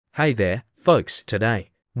Hey there, folks.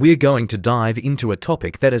 Today, we're going to dive into a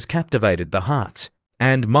topic that has captivated the hearts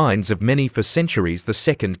and minds of many for centuries: the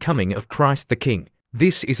second coming of Christ the King.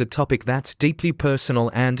 This is a topic that's deeply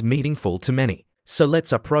personal and meaningful to many, so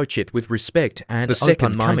let's approach it with respect and The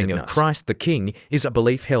second coming of open-mindedness. Christ the King is a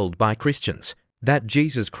belief held by Christians that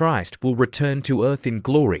Jesus Christ will return to earth in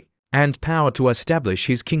glory and power to establish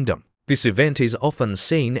his kingdom. This event is often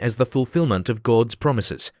seen as the fulfillment of God's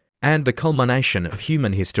promises and the culmination of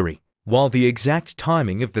human history. While the exact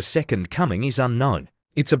timing of the second coming is unknown,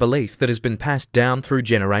 it's a belief that has been passed down through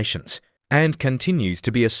generations and continues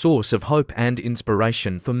to be a source of hope and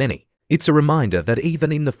inspiration for many. It's a reminder that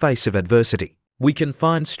even in the face of adversity, we can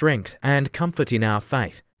find strength and comfort in our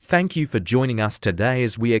faith. Thank you for joining us today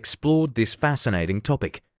as we explored this fascinating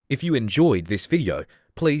topic. If you enjoyed this video,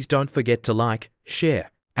 please don't forget to like,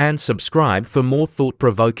 share, and subscribe for more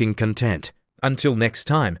thought-provoking content. Until next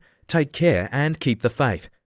time, take care and keep the faith.